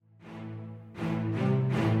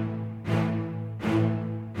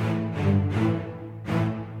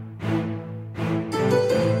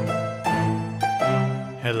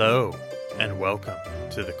Hello, and welcome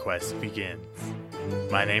to The Quest Begins.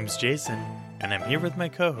 My name's Jason, and I'm here with my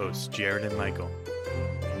co-hosts, Jared and Michael.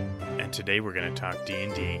 And today we're going to talk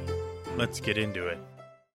D&D. Let's get into it.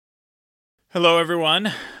 Hello,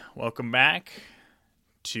 everyone. Welcome back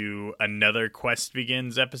to another Quest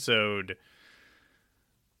Begins episode.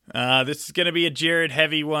 This is going to be a Jared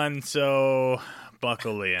heavy one, so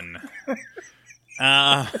buckle in.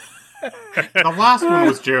 The last one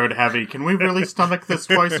was Jared heavy. Can we really stomach this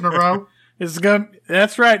twice in a row?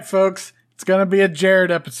 That's right, folks. It's gonna be a Jared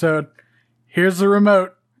episode. Here's the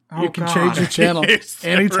remote. Oh, you can God. change your channel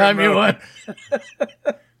anytime you want.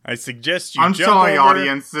 I suggest you I'm jump sorry, over.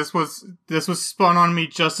 audience. This was spun on me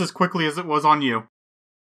just as quickly as it was on you.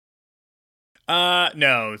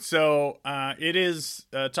 No. So, it is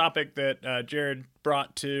a topic that Jared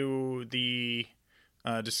brought to the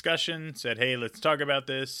discussion, said, hey, let's talk about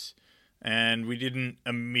this. And we didn't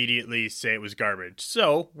immediately say it was garbage.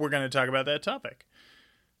 So, we're going to talk about that topic.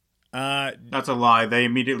 That's a lie. They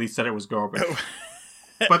immediately said it was garbage.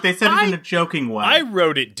 But they said it in a joking way. I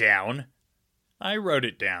wrote it down.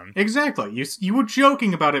 Exactly. You were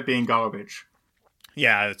joking about it being garbage.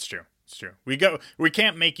 Yeah, that's true. It's true. We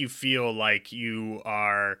can't make you feel like you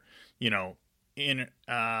are, important.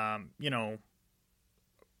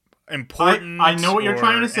 I know what you're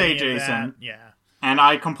trying to say, any of Jason. that. Yeah. And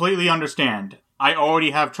I completely understand. I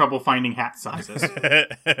already have trouble finding hat sizes.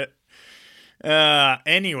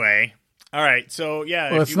 Anyway. All right. So,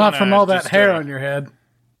 yeah. Well, it's not from all that hair on your head.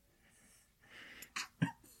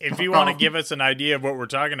 If you want to give us an idea of what we're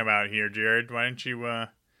talking about here, Jared, why don't you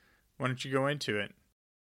go into it?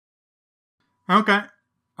 Okay.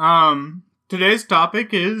 Today's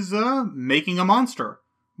topic is making a monster.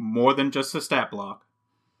 More than just a stat block.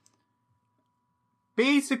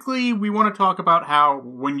 Basically, we want to talk about how,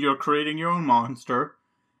 when you're creating your own monster,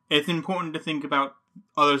 it's important to think about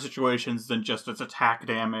other situations than just its attack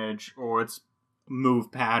damage, or its move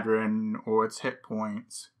pattern, or its hit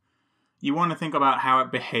points. You want to think about how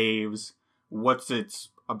it behaves, what's its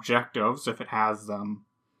objectives, if it has them,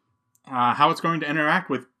 how it's going to interact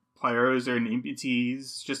with players or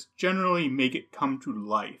NPCs, just generally make it come to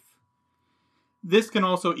life. This can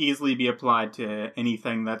also easily be applied to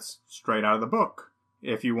anything that's straight out of the book.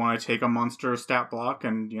 If you want to take a monster stat block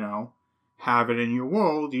and, have it in your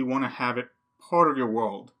world, you want to have it part of your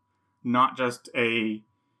world, not just a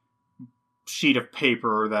sheet of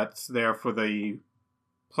paper that's there for the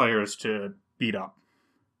players to beat up.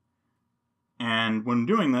 And when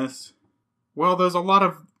doing this, well, there's a lot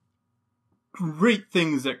of great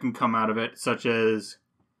things that can come out of it, such as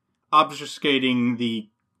obfuscating the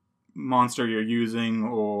monster you're using,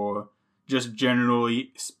 or just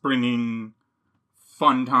generally springing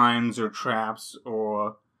fun times or traps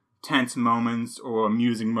or tense moments or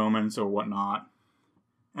amusing moments or whatnot.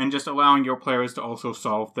 And just allowing your players to also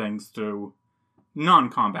solve things through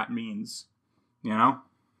non-combat means.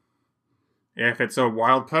 If it's a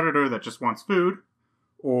wild predator that just wants food,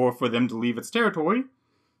 or for them to leave its territory,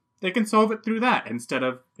 they can solve it through that instead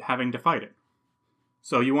of having to fight it.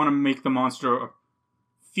 So you want to make the monster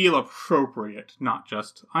feel appropriate, not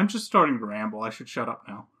just, I'm just starting to ramble, I should shut up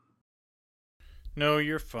now. No,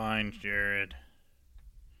 you're fine, Jared.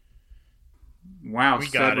 Wow, We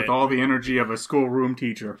said got with it. all the energy of a schoolroom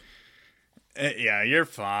teacher. Yeah, you're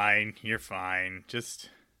fine. Just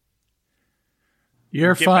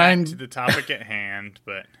You're get fine. back to the topic at hand,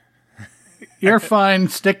 but You're fine.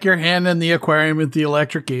 Stick your hand in the aquarium with the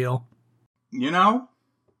electric eel.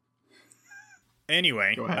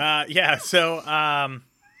 anyway, Go ahead. yeah. So, I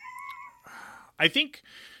think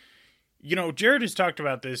Jared has talked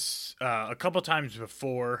about this a couple times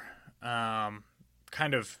before.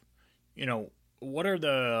 Kind of, what are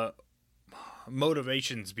the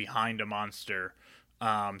motivations behind a monster?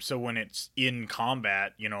 So when it's in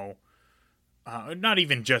combat, not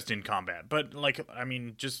even just in combat, but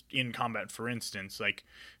just in combat, for instance,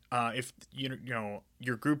 if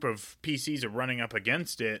your group of PCs are running up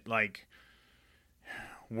against it,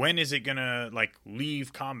 when is it gonna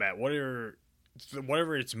leave combat? Whatever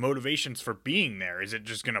its motivations for being there? Is it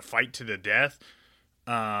just gonna fight to the death?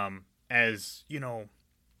 As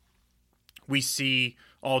we see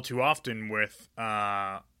all too often with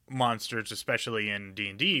monsters, especially in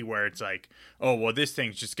D&D, where it's oh, well, this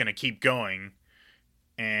thing's just going to keep going,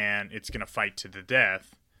 and it's going to fight to the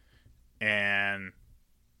death, and,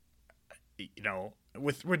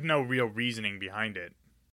 with no real reasoning behind it.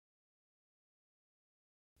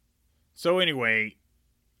 So anyway,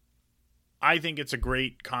 I think it's a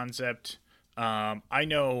great concept. I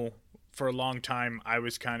know for a long time I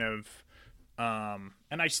was kind of,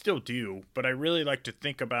 and I still do, but I really like to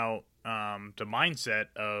think about the mindset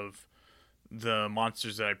of the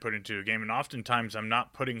monsters that I put into a game, and oftentimes I'm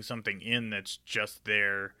not putting something in that's just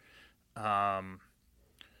there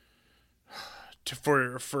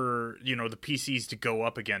for the PCs to go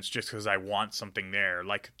up against just because I want something there.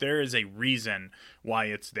 Like, there is a reason why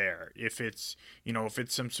it's there. If it's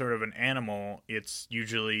some sort of an animal, it's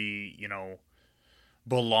usually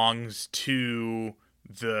belongs to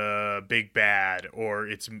the big bad, or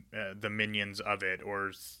it's the minions of it, or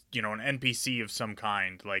an NPC of some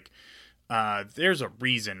kind. Like, there's a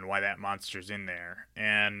reason why that monster's in there,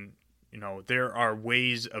 and there are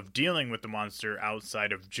ways of dealing with the monster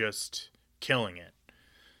outside of just killing it.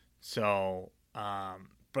 So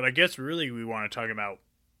but I guess really we want to talk about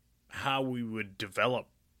how we would develop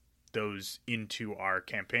those into our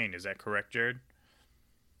campaign. Is that correct, Jared?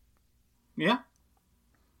 Yeah.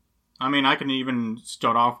 I mean, I can even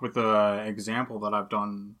start off with an example that I've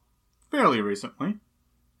done fairly recently,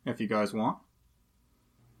 if you guys want.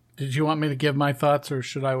 Did you want me to give my thoughts, or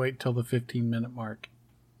should I wait till the 15-minute mark?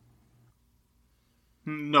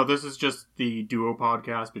 No, this is just the duo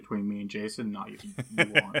podcast between me and Jason. Not you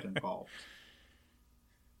aren't involved.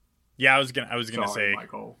 Yeah, I was gonna say,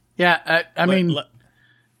 Michael. Yeah, I mean,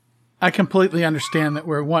 I completely understand that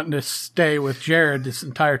we're wanting to stay with Jared this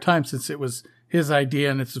entire time, since it was his idea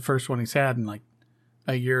and it's the first one he's had in like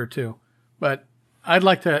a year or two. But I'd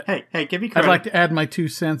like to give me credit. I'd like to add my 2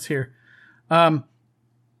 cents here.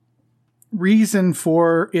 Reason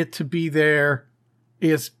for it to be there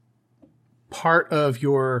is part of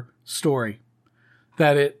your story,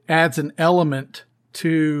 that it adds an element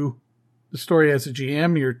to the story as a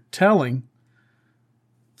GM you're telling.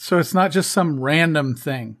 So it's not just some random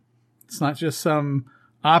thing. It's not just some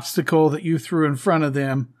obstacle that you threw in front of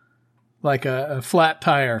them, like a flat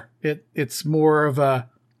tire. It's more of a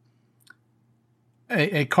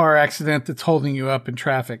car accident that's holding you up in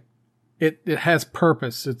traffic. It has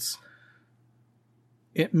purpose.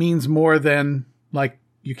 It means more than, like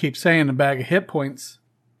you keep saying, a bag of hit points.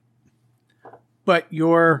 But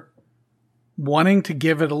you're wanting to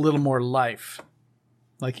give it a little more life.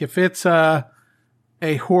 Like if it's a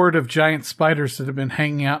horde of giant spiders that have been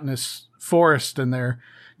hanging out in this forest and they're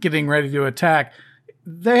getting ready to attack,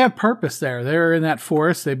 they have purpose there. They're in that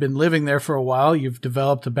forest. They've been living there for a while. You've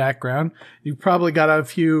developed a background. You've probably got a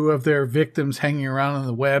few of their victims hanging around in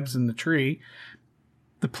the webs in the tree.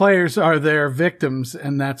 The players are their victims,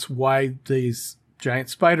 and that's why these giant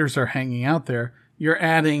spiders are hanging out there. You're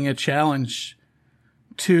adding a challenge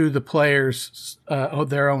to the players'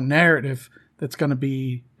 their own narrative that's going to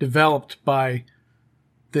be developed by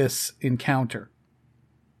this encounter.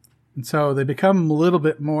 And so they become a little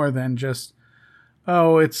bit more than just,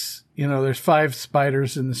 it's, there's 5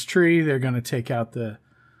 spiders in this tree. They're going to take out the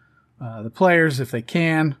players if they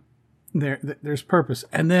can. There's purpose.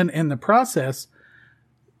 And then in the process,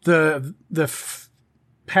 the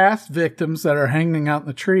past victims that are hanging out in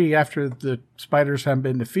the tree after the spiders have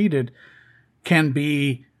been defeated can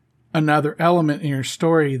be another element in your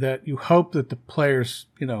story that you hope that the players,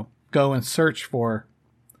 go and search for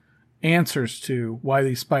answers to why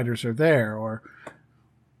these spiders are there, or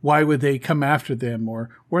why would they come after them, or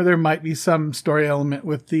where there might be some story element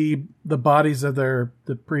with the bodies of the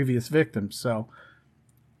previous victims. So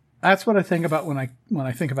that's what I think about when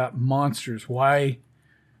I think about monsters, why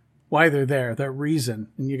they're there, that reason.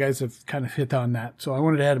 And you guys have kind of hit on that. So I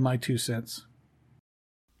wanted to add my 2 cents.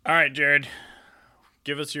 All right, Jared,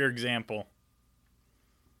 give us your example.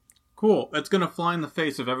 Cool. It's going to fly in the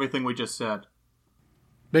face of everything we just said.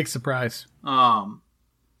 Big surprise.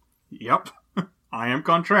 Yep. I am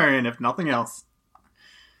contrarian, if nothing else.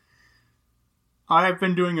 I've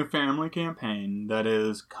been doing a family campaign that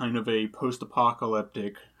is kind of a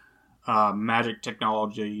post-apocalyptic magic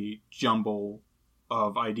technology jumble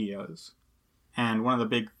of ideas. And one of the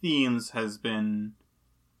big themes has been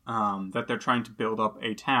that they're trying to build up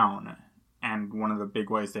a town. And one of the big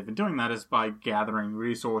ways they've been doing that is by gathering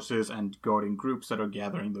resources and guarding groups that are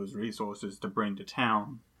gathering those resources to bring to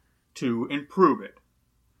town to improve it.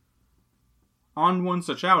 On one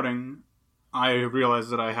such outing, I realized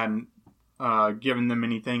that I hadn't given them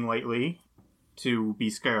anything lately to be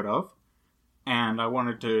scared of, and I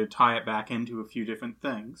wanted to tie it back into a few different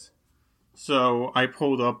things. So I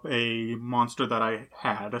pulled up a monster that I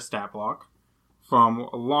had, a stat block, from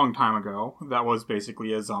a long time ago that was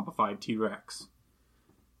basically a zombified T-Rex.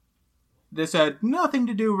 This had nothing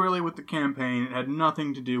to do really with the campaign. It had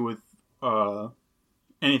nothing to do with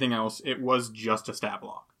anything else. It was just a stat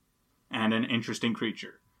block and an interesting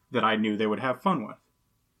creature that I knew they would have fun with.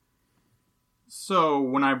 So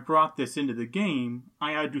when I brought this into the game,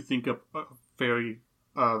 I had to think of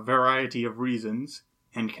a variety of reasons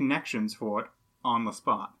and connections for it on the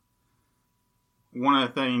spot. One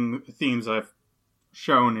of the themes I've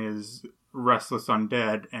shown is restless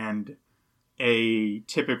undead, and a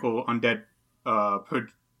typical undead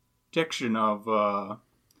prediction of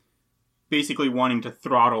basically wanting to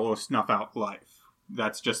throttle or snuff out life.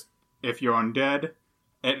 That's just, if you're undead,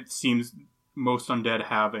 it seems most undead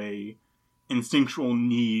have a instinctual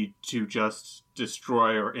need to just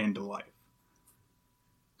destroy or end life.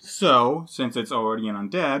 So, since it's already an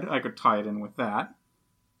undead, I could tie it in with that.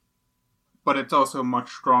 But it's also much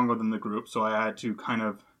stronger than the group, so I had to kind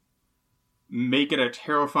of make it a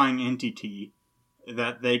terrifying entity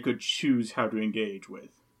that they could choose how to engage with.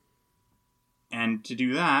 And to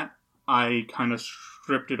do that, I kind of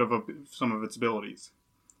stripped it of some of its abilities.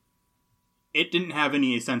 It didn't have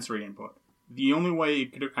any sensory input. The only way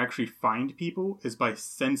it could actually find people is by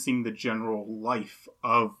sensing the general life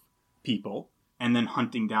of people, and then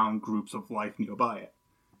hunting down groups of life nearby it.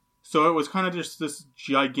 So it was kind of just this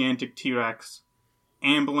gigantic T-Rex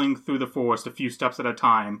ambling through the forest a few steps at a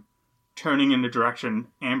time, turning in a direction,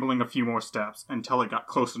 ambling a few more steps, until it got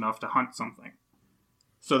close enough to hunt something.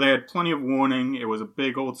 So they had plenty of warning, it was a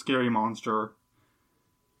big old scary monster,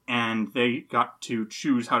 and they got to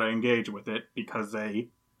choose how to engage with it, because they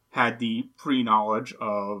had the pre-knowledge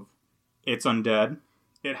of it's undead,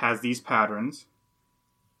 it has these patterns,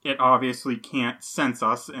 it obviously can't sense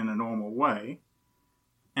us in a normal way,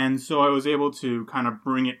 and so I was able to kind of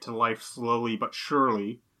bring it to life slowly but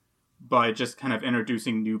surely by just kind of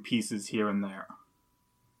introducing new pieces here and there.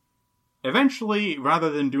 Eventually, rather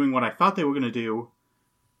than doing what I thought they were going to do,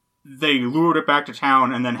 they lured it back to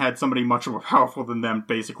town and then had somebody much more powerful than them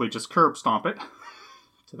basically just curb stomp it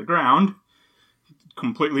to the ground,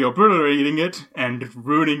 completely obliterating it and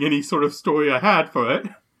ruining any sort of story I had for it.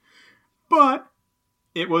 But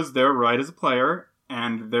it was their right as a player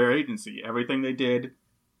and their agency. Everything they did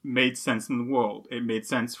made sense in the world. It made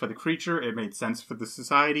sense for the creature, it made sense for the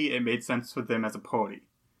society, it made sense for them as a party.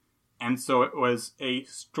 And so it was a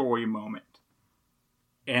story moment.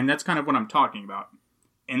 And that's kind of what I'm talking about.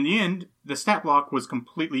 In the end, the stat block was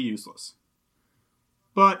completely useless.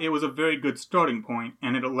 But it was a very good starting point,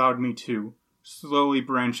 and it allowed me to slowly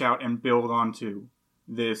branch out and build onto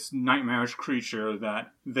this nightmarish creature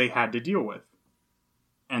that they had to deal with.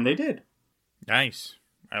 And they did. Nice.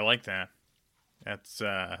 I like that. That's,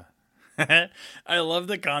 I love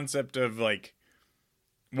the concept of, like,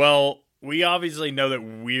 well, we obviously know that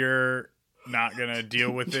we're not gonna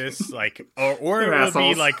deal with this, like, or it would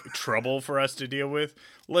be, like, trouble for us to deal with.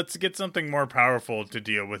 Let's get something more powerful to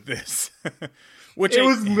deal with this. Which it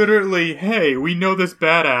was literally, hey, we know this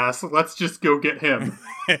badass, let's just go get him.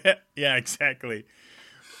 Yeah, exactly.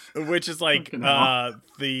 Which is like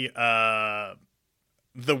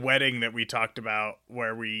the wedding that we talked about,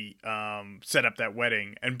 where we set up that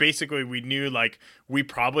wedding, and basically we knew, like, we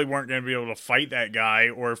probably weren't going to be able to fight that guy,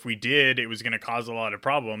 or if we did, it was going to cause a lot of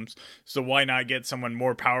problems. So why not get someone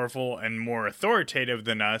more powerful and more authoritative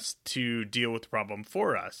than us to deal with the problem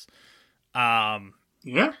for us?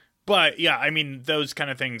 Yeah. But yeah, I mean, those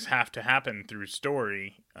kind of things have to happen through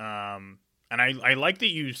story. And I like that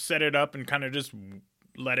you set it up and kind of just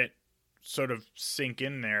let it sort of sink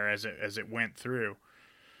in there as it went through.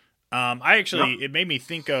 It made me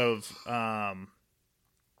think of,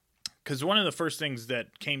 because one of the first things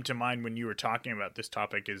that came to mind when you were talking about this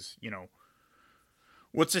topic is, you know,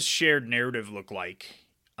 what's a shared narrative look like,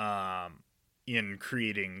 in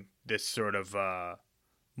creating this sort of,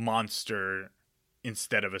 monster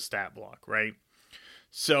instead of a stat block, right?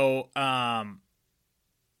 So, I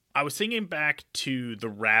was thinking back to the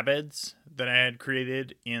Rabbids that I had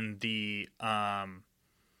created in the,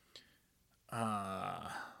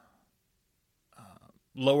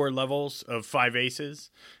 lower levels of 5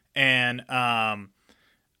 Aces, and when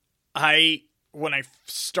I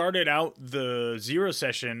started out the Zero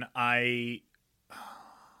session, I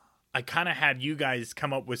kind of had you guys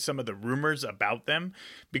come up with some of the rumors about them,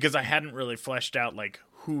 because I hadn't really fleshed out, like,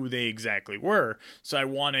 who they exactly were. So I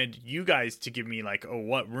wanted you guys to give me, like, oh,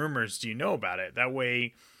 what rumors do you know about it? That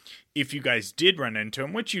way, if you guys did run into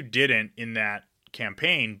them, which you didn't in that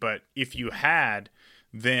campaign, but if you had,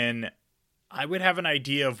 then I would have an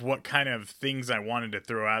idea of what kind of things I wanted to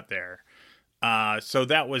throw out there. So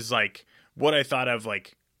that was, like, what I thought of,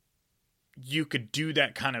 like, you could do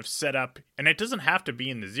that kind of setup, and it doesn't have to be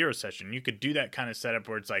in the Zero session. You could do that kind of setup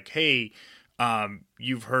where it's like, hey,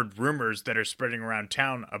 you've heard rumors that are spreading around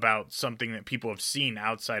town about something that people have seen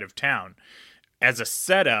outside of town, as a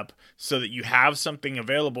setup, so that you have something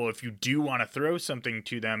available. If you do want to throw something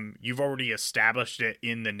to them, you've already established it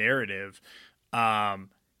in the narrative.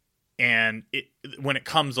 and when it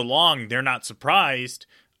comes along, they're not surprised.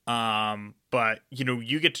 But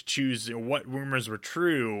you get to choose what rumors were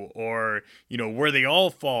true, or were they all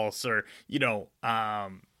false, or I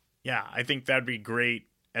think that'd be great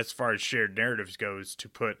as far as shared narratives goes, to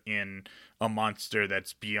put in a monster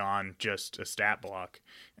that's beyond just a stat block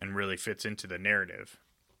and really fits into the narrative.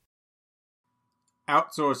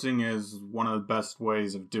 Outsourcing is one of the best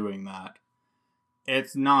ways of doing that.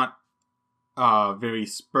 It's not very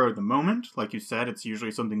spur of the moment, like you said. It's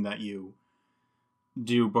usually something that you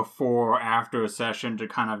do before or after a session to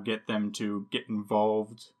kind of get them to get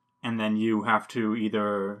involved, and then you have to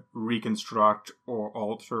either reconstruct or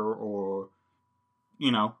alter or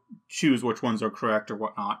choose which ones are correct or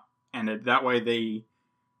whatnot. And that way they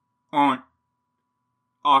aren't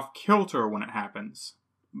off kilter when it happens,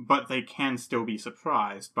 but they can still be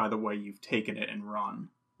surprised by the way you've taken it and run.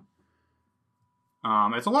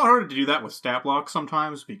 It's a lot harder to do that with stat blocks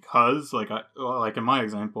sometimes, because, like in my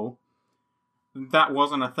example, that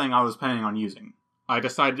wasn't a thing I was planning on using. I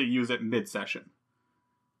decided to use it mid-session.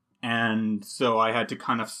 And so I had to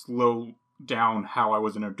kind of slow down how I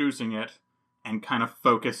was introducing it and kind of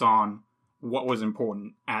focus on what was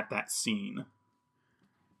important at that scene.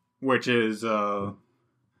 Which is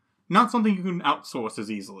not something you can outsource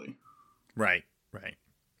as easily. Right.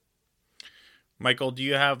 Michael, do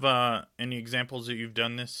you have any examples that you've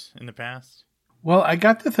done this in the past? Well, I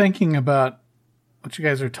got to thinking about what you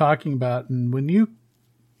guys are talking about, and when you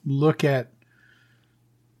look at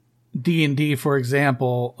D&D, for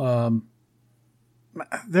example,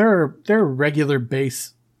 there are regular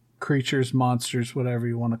base creatures, monsters, whatever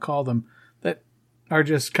you want to call them, that are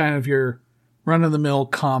just kind of your run-of-the-mill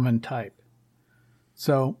common type.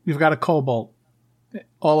 So you've got a kobold.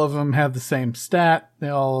 All of them have the same stat.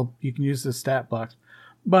 You can use the stat blocks.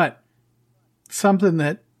 But something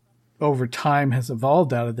that over time has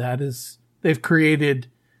evolved out of that is they've created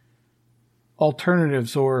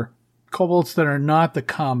alternatives, or kobolds that are not the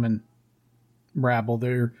common rabble.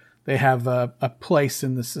 They have a place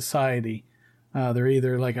in the society. They're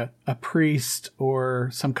either like a priest or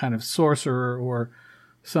some kind of sorcerer or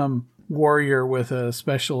some warrior with a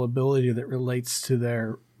special ability that relates to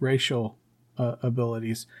their racial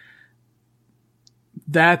abilities.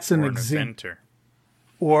 That's an example.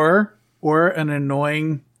 Or an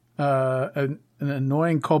annoying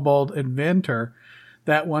kobold inventor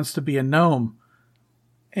that wants to be a gnome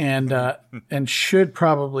and should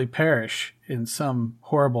probably perish in some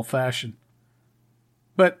horrible fashion.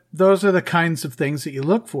 But those are the kinds of things that you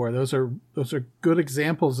look for. Those are good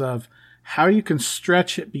examples of how you can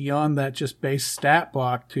stretch it beyond that just base stat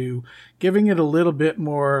block to giving it a little bit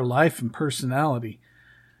more life and personality.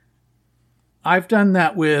 I've done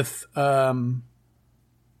that with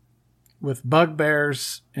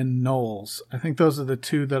bugbears and gnolls. I think those are the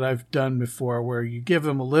two that I've done before, where you give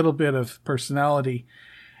them a little bit of personality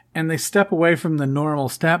and they step away from the normal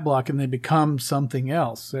stat block and they become something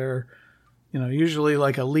else. They're usually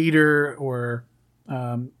like a leader, or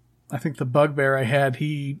I think the bugbear I had,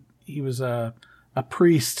 he was a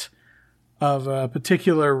priest of a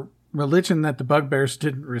particular religion that the bugbears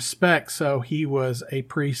didn't respect, so he was a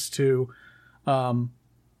priest to the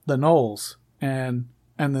gnolls, and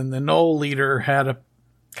then the gnoll leader had a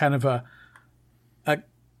kind of an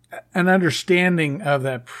understanding of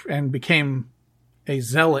that and became a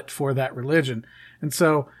zealot for that religion. And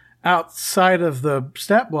so outside of the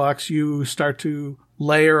stat blocks, you start to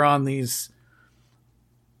layer on these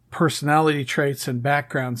personality traits and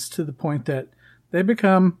backgrounds to the point that they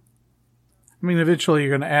become, eventually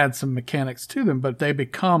you're going to add some mechanics to them, but they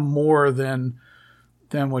become more than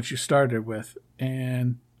what you started with.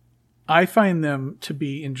 And I find them to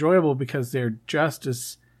be enjoyable because they're just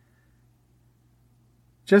as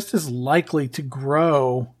likely to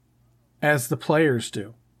grow as the players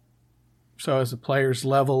do. So as the players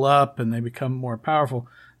level up and they become more powerful,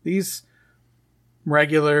 these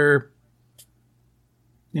regular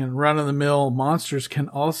run-of-the-mill monsters can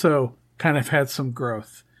also kind of have some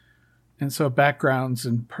growth. And so backgrounds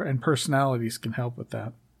and personalities can help with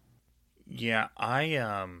that. Yeah,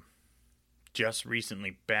 I just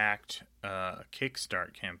recently backed a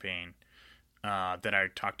Kickstart campaign that I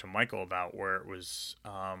talked to Michael about, where it was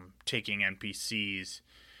taking NPCs.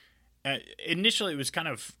 Initially, it was kind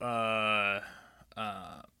of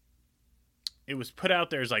it was put out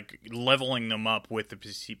there as like leveling them up with the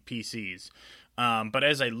PCs. But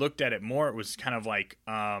as I looked at it more, it was kind of like,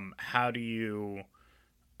 how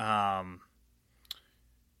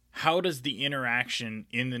does the interaction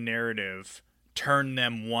in the narrative turn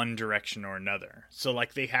them one direction or another. So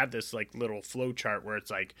like they have this like little flow chart where it's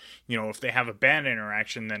like, if they have a bad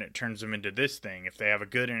interaction, then it turns them into this thing. If they have a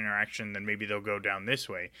good interaction, then maybe they'll go down this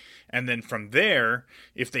way. And then from there,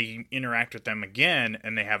 if they interact with them again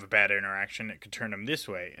and they have a bad interaction, it could turn them this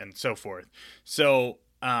way and so forth. So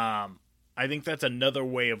I think that's another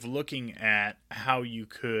way of looking at how you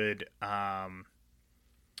could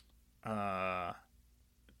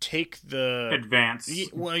take the advance.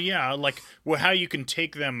 Well, yeah, like how you can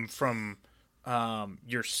take them from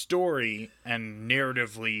your story and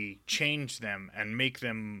narratively change them and make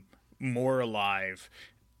them more alive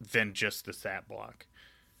than just the stat block.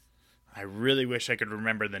 I really wish I could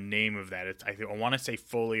remember the name of that. I want to say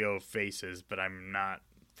Folio of Faces, but I'm not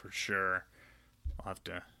for sure. I'll have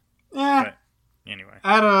to. But anyway,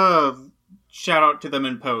 add a shout out to them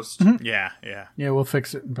in post. Yeah. Yeah, we'll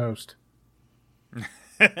fix it in post.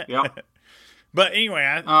 Yep. But anyway,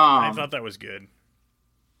 I thought that was good.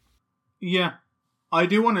 Yeah. I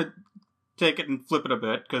do want to take it and flip it a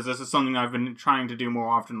bit, because this is something I've been trying to do more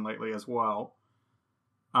often lately as well.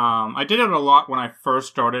 I did it a lot when I first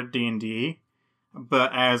started D&D,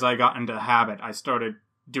 but as I got into the habit, I started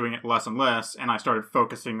doing it less and less, and I started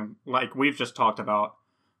focusing, like we've just talked about,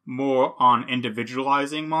 more on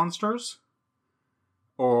individualizing monsters,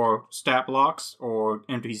 or stat blocks, or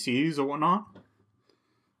NPCs, or whatnot.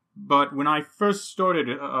 But when I first started,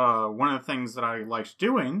 one of the things that I liked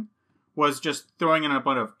doing was just throwing in a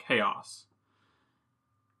bit of chaos.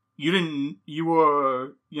 You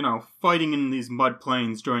were, fighting in these mud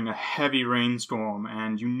plains during a heavy rainstorm,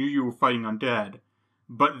 and you knew you were fighting undead,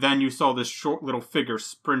 but then you saw this short little figure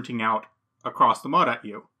sprinting out across the mud at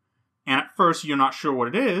you. And at first you're not sure what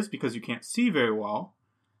it is, because you can't see very well,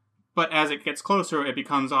 but as it gets closer, it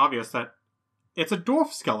becomes obvious that it's a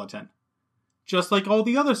dwarf skeleton. Just like all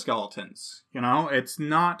the other skeletons, it's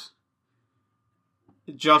not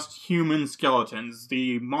just human skeletons.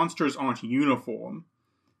 The monsters aren't uniform.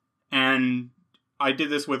 And I did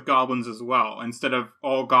this with goblins as well. Instead of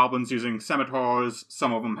all goblins using scimitars,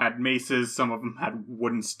 some of them had maces, some of them had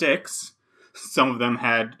wooden sticks, some of them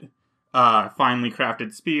had finely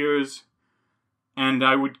crafted spears, and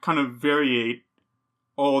I would kind of variate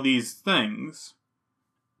all these things.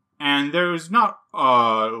 And there's not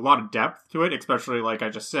a lot of depth to it, especially like I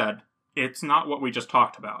just said. It's not what we just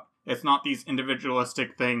talked about. It's not these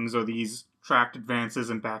individualistic things or these tracked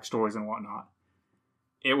advances and backstories and whatnot.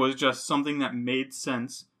 It was just something that made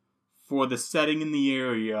sense for the setting in the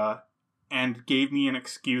area and gave me an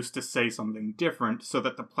excuse to say something different so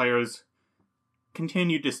that the players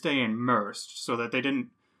continued to stay immersed, so that they didn't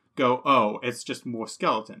go, oh, it's just more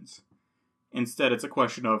skeletons. Instead, it's a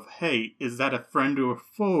question of, hey, is that a friend or a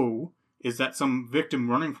foe? Is that some victim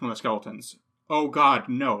running from the skeletons? Oh god,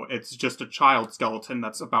 no, it's just a child skeleton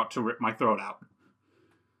that's about to rip my throat out.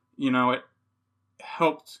 It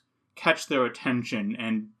helped catch their attention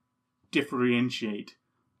and differentiate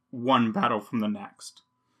one battle from the next.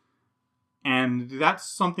 And that's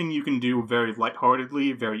something you can do very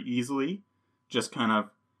lightheartedly, very easily. Just kind of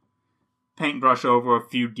paintbrush over a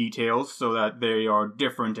few details so that they are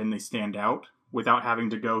different and they stand out, without having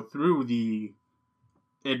to go through the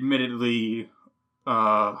admittedly,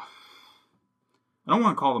 I don't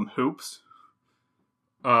want to call them hoops,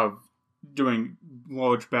 of doing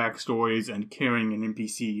large backstories and carrying an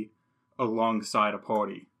NPC alongside a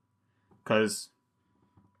party. Because,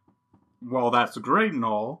 while that's great and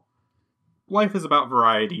all, life is about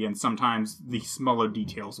variety, and sometimes the smaller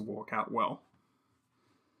details work out well.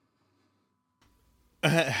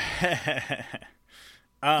 Did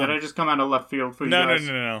I just come out of left field for you guys?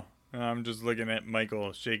 No. I'm just looking at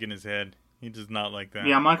Michael shaking his head. He does not like that.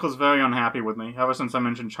 Yeah, Michael's very unhappy with me, ever since I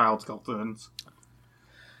mentioned child skeletons.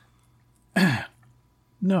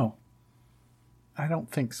 No. I don't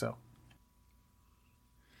think so.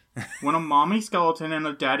 When a mommy skeleton and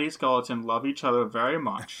a daddy skeleton love each other very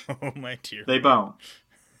much, oh my dear, they bone.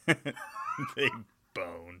 They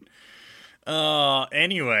bone.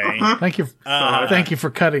 Anyway. Thank you for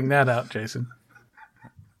cutting that out, Jason.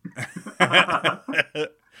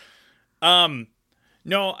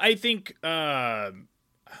 No, I think, this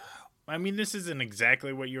isn't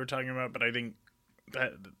exactly what you were talking about, but I think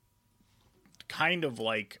that kind of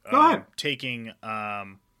like, taking,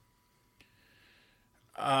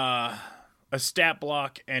 a stat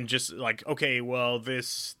block and just like, okay, well,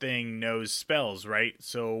 this thing knows spells, right?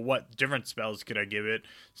 So what different spells could I give it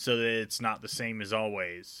so that it's not the same as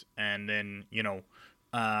always? And then,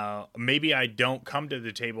 maybe I don't come to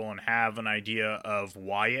the table and have an idea of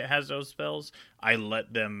why it has those spells. I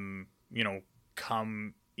let them,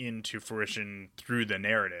 come into fruition through the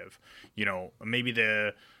narrative. Maybe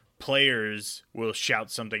the players will shout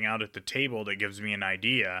something out at the table that gives me an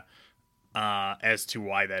idea as to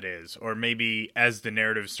why that is. Or maybe as the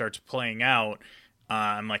narrative starts playing out,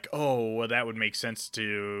 I'm like, oh, well, that would make sense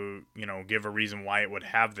to, give a reason why it would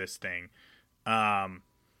have this thing.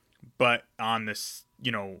 But on this,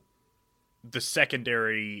 the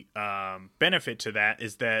secondary benefit to that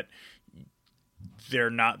is that they're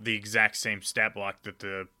not the exact same stat block that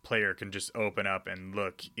the player can just open up and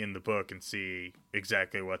look in the book and see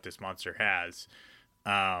exactly what this monster has.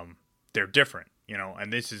 They're different,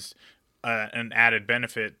 and this is an added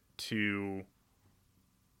benefit to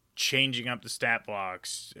changing up the stat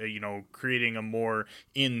blocks, creating a more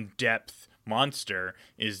in-depth monster,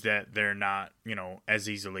 is that they're not, as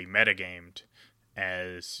easily metagamed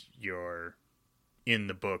as your in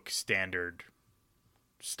the book standard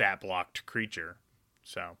stat blocked creature.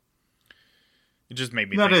 So it just made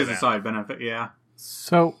me that think is of a side benefit, yeah.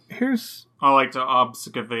 So I like to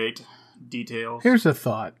obfuscate details. here's a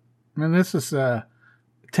thought. I mean, this is a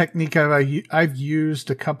technique I've used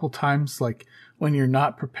a couple times, like when you're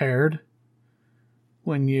not prepared,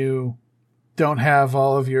 when you don't have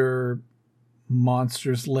all of your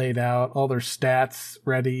monsters laid out, all their stats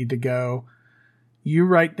ready to go. You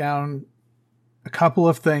write down a couple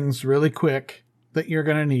of things really quick that you're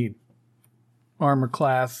going to need. Armor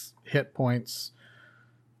class, hit points,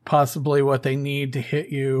 possibly what they need to hit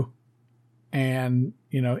you, and,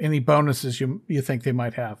 any bonuses you think they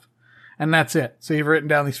might have. And that's it. So you've written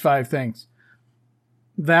down these 5 things.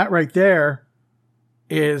 That right there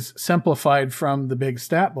is simplified from the big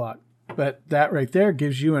stat block. But that right there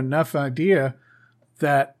gives you enough idea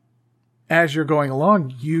that as you're going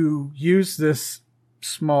along, you use this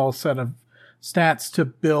small set of stats to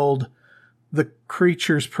build the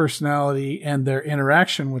creature's personality and their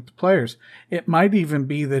interaction with the players. It might even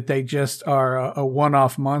be that they just are a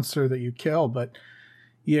one-off monster that you kill, but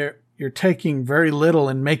you're taking very little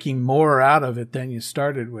and making more out of it than you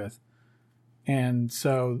started with. And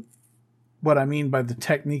so what I mean by the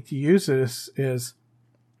technique to use this is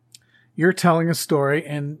you're telling a story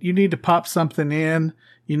and you need to pop something in.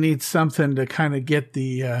 You need something to kind of get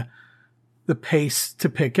the pace to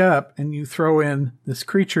pick up, and you throw in this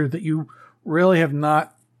creature that you really have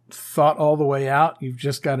not thought all the way out. You've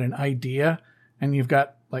just got an idea, and you've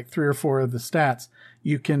got like 3 or 4 of the stats.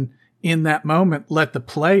 You can, in that moment, let the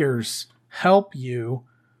players help you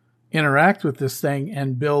interact with this thing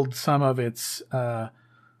and build some of its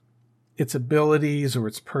abilities or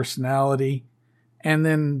its personality. And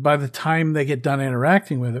then by the time they get done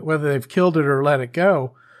interacting with it, whether they've killed it or let it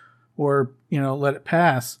go, or, let it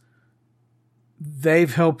pass,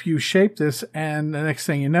 they've helped you shape this. And the next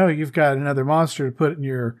thing you know, you've got another monster to put in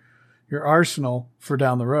your arsenal for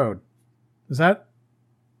down the road. Does that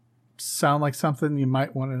sound like something you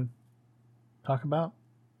might want to talk about?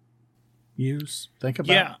 Think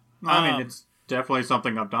about? Yeah. I mean, it's definitely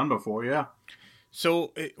something I've done before, yeah.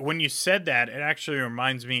 So when you said that, it actually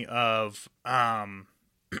reminds me of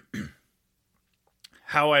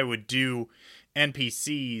how I would do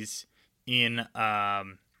NPCs in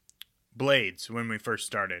Blades when we first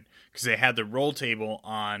started, because they had the roll table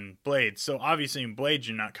on Blades. So obviously in Blades,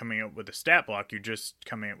 you're not coming up with a stat block, you're just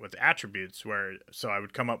coming up with attributes. So I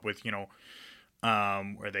would come up with,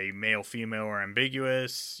 are they male, female, or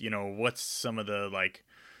ambiguous? What's some of the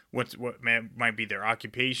what might be their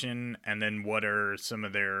occupation, and then what are some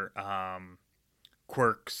of their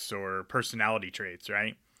quirks or personality traits,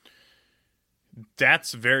 right?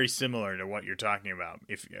 That's very similar to what you're talking about.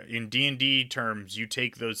 If in D&D terms, you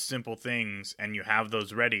take those simple things and you have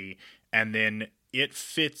those ready, and then it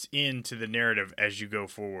fits into the narrative as you go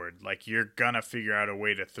forward. Like, you're gonna figure out a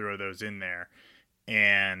way to throw those in there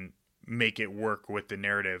and make it work with the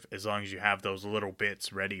narrative as long as you have those little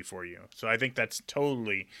bits ready for you. So I think that's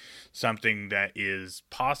totally something that is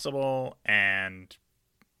possible and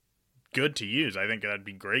good to use. I think that'd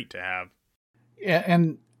be great to have. Yeah,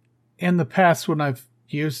 and in the past when I've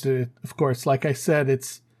used it, of course, like I said,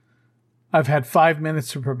 I've had 5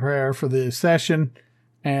 minutes to prepare for the session,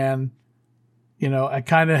 and I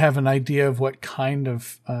kind of have an idea of what kind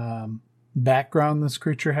of background this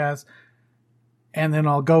creature has, and then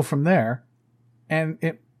I'll go from there. And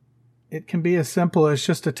it can be as simple as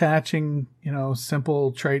just attaching,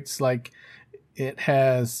 simple traits like it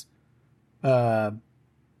has, it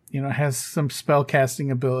has some spell casting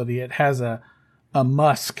ability. It has a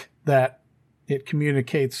musk that it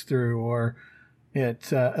communicates through, or it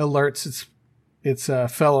alerts its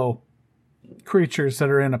fellow creatures that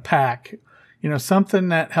are in a pack. Something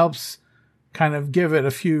that helps kind of give it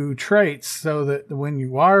a few traits so that when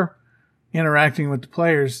you are interacting with the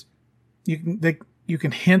players, you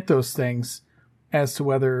can hint those things as to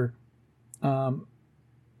whether,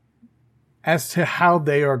 as to how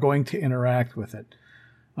they are going to interact with it.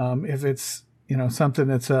 If it's, something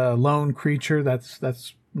that's a lone creature,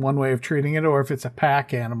 that's one way of treating it, or if it's a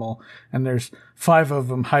pack animal and there's 5 of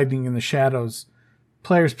them hiding in the shadows,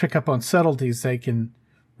 players pick up on subtleties. They can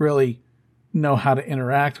really know how to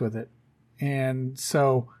interact with it. And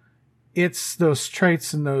so it's those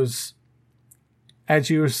traits and those, as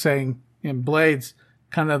you were saying in Blades,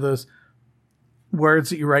 kind of those words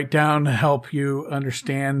that you write down to help you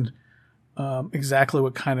understand exactly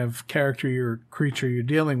what kind of character or creature you're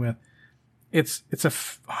dealing with. It's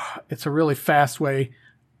a really fast way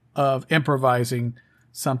of improvising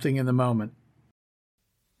something in the moment.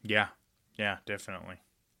 Yeah, definitely.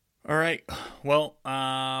 All right. Well,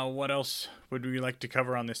 what else would we like to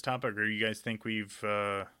cover on this topic, or you guys think we've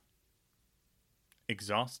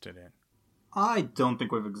exhausted it? I don't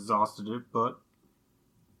think we've exhausted it, but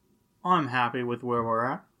I'm happy with where we're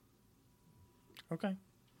at. Okay.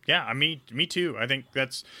 Yeah, me too. I think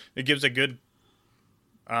it gives a good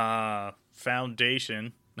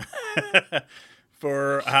foundation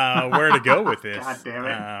for where to go with this. God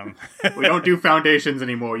damn it. We don't do foundations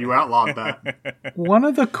anymore. You outlawed that. One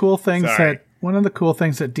of the cool things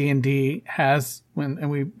that D&D has, and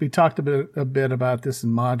we talked a bit about this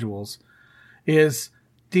in modules, is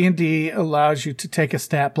D&D allows you to take a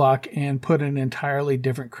stat block and put an entirely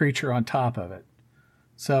different creature on top of it.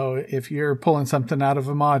 So if you're pulling something out of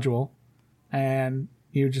a module and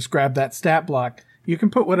you just grab that stat block, you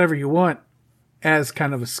can put whatever you want as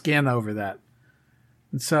kind of a skin over that.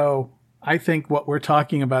 And so I think what we're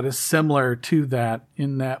talking about is similar to that,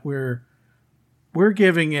 in that we're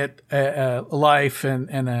giving it a life and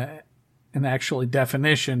an actually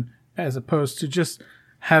definition, as opposed to just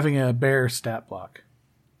having a bare stat block.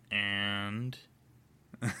 And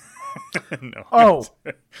no. Oh.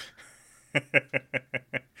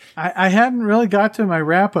 I hadn't really got to my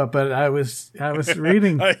wrap up, but I was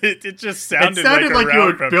reading. It just sounded like you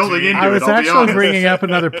were building into it. I was actually bringing up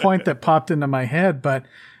another point that popped into my head, but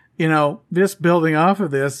this building off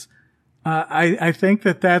of this, I think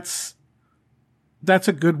that's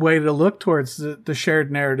a good way to look towards the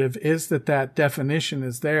shared narrative, is that definition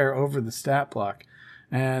is there over the stat block,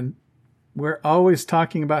 and we're always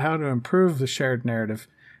talking about how to improve the shared narrative,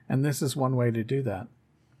 and this is one way to do that.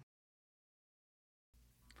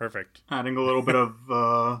 Perfect. Adding a little bit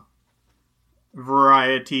of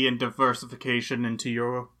variety and diversification into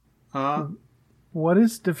your... What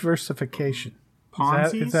is diversification?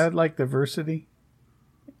 Ponzi's? Is that like diversity?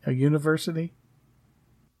 A university?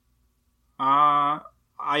 I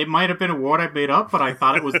might have been a word I made up, but I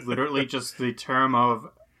thought it was literally just the term of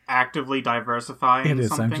actively diversifying something. It is.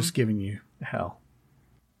 Something. I'm just giving you hell.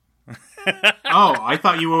 Oh, I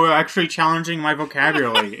thought you were actually challenging my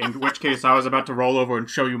vocabulary, in which case I was about to roll over and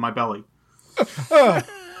show you my belly. That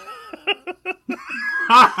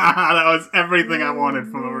was everything I wanted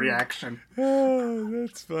from a reaction. Oh,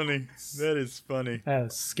 that's funny. That is funny. That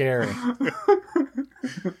is scary.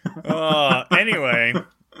 Anyway.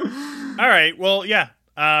 All right. Well, yeah.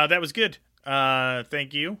 That was good.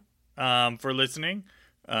 Thank you for listening.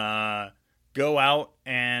 Go out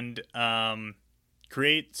and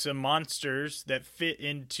create some monsters that fit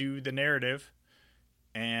into the narrative,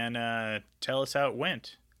 and tell us how it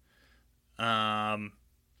went.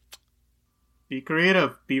 Be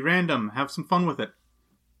creative, be random, have some fun with it.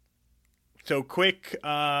 So quick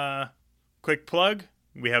plug.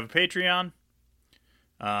 We have a Patreon.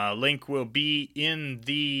 Link will be in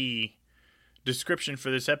the description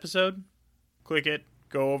for this episode. Click it,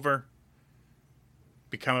 go over,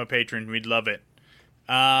 become a patron. We'd love it.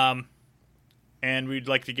 And we'd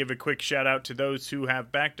like to give a quick shout out to those who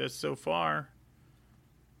have backed us so far.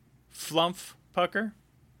 Flumph Pucker,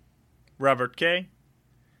 Robert K.,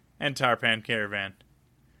 and Tarpan Caravan.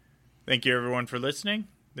 Thank you everyone for listening.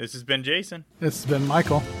 This has been Jason. This has been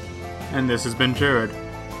Michael. And this has been Jared.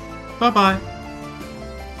 Bye-bye.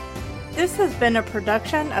 This has been a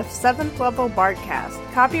production of 7th Level Bardcast,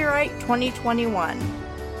 copyright 2021.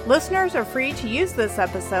 Listeners are free to use this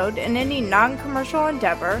episode in any non-commercial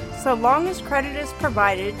endeavor, so long as credit is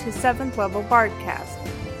provided to 7th Level Bardcast.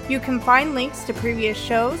 You can find links to previous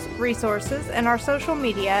shows, resources, and our social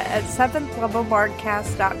media at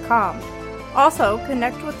 7thlevelbardcast.com. Also,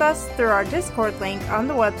 connect with us through our Discord link on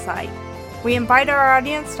the website. We invite our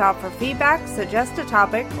audience to offer feedback, suggest a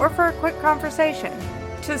topic, or for a quick conversation.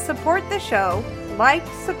 To support the show, like,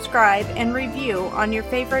 subscribe, and review on your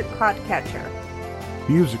favorite podcatcher.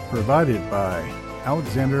 Music provided by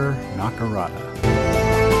Alexander Nakarada.